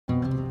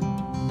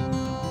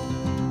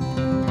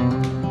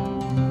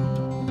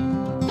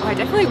I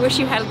definitely wish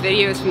you had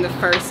videos from the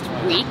first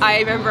week. I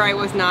remember I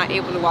was not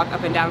able to walk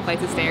up and down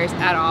flights of stairs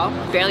at all.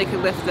 Barely could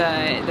lift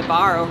the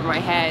bar over my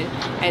head.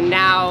 And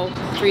now,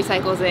 3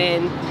 cycles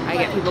in, I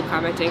get people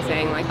commenting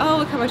saying like, oh,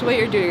 look how much weight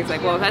you're doing. It's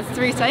like, well, that's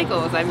 3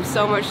 cycles. I'm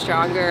so much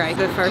stronger.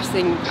 The first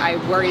thing I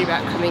worried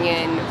about coming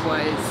in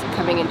was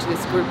coming into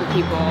this group of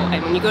people.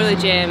 And when you go to the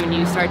gym and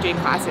you start doing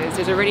classes,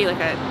 there's already like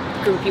a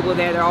group of people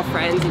there, they're all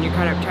friends, and you're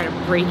kind of trying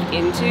to break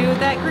into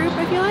that group,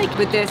 I feel like.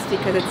 With this,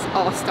 because it's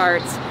all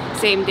starts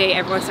same day,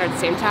 everyone starts at the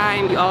same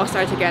time, you all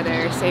start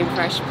together, same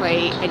fresh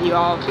plate, and you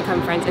all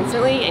become friends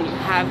instantly, and you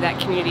have that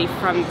community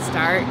from the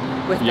start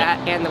with that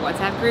and the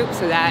WhatsApp group.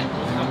 So that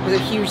was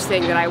a huge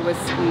thing that I was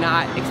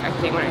not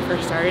expecting when I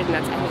first started, and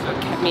that's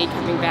what kept me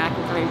coming back,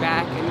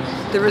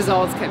 and the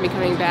results kept me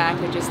coming back,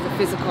 and just the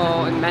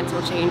physical and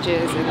mental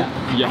changes. And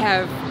I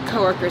have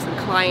coworkers and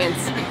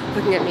clients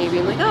looking at me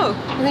being like, oh,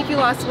 I think you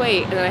lost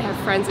weight. And then I have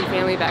friends and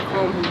family back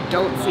home who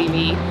don't see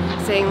me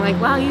saying like,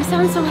 wow, you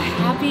sound so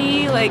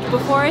happy. Like,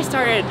 before I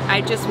started,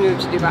 I just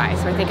moved to Dubai,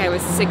 so I think I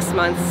was 6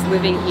 months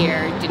living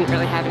here, didn't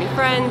really have any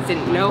friends,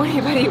 didn't know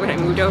anybody when I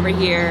moved over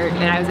here,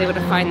 and I was able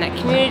to find that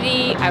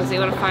community, I was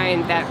able to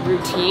find that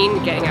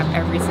routine, getting up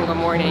every single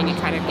morning. It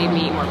kind of gave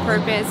me more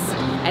purpose.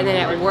 And then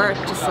at work,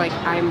 just like,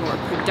 I'm more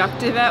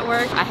productive at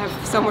work. I have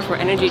so much more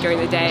energy during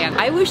the day.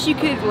 I wish you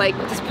could like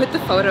just put the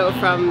photo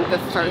from the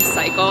first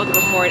cycle, the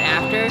before and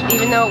after.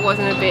 Even though it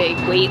wasn't a big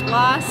weight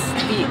loss,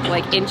 the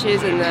like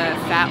inches and the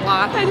fat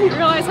loss, I didn't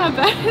realize how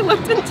bad I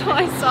looked until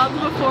I saw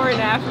the before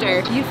and after.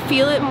 You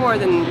feel it more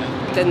than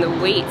the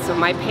weight. So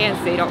my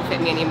pants, they don't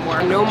fit me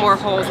anymore. No more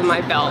holes in my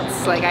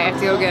belts. Like, I have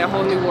to go get a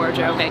whole new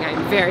wardrobe, and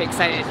I'm very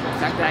excited for the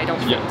fact that I don't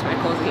fit into my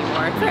clothes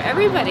anymore. For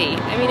everybody.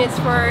 I mean, it's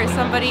for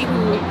somebody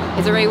who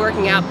is already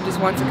working out but just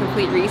wants a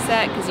complete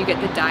reset, because you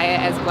get the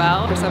diet as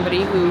well. For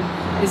somebody who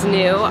is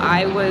new,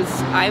 I've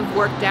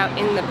worked out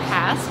in the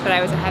past, but I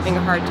was having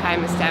a hard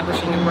time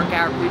establishing a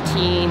workout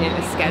routine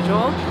and a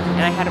schedule,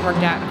 and I hadn't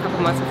worked out a couple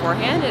months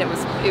beforehand, and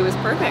it was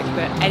perfect.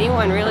 But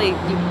anyone really,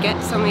 you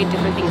get so many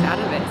different things out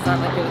of it. It's not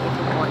like you're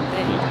looking for one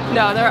thing.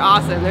 No, they're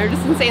awesome. They're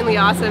just insanely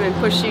awesome and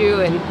push you,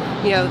 and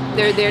you know,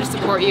 they're there to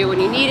support you when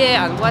you need it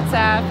on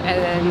WhatsApp,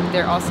 and then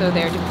they're also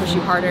there to push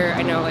you harder.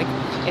 I know, like,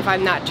 if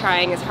I'm not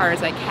trying as hard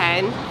as I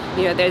can,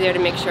 you know, they're there to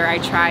make sure I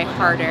try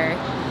harder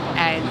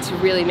and to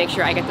really make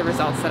sure I get the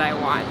results that I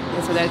want.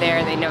 And so they're there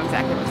and they know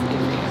exactly what to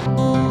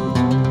do for you.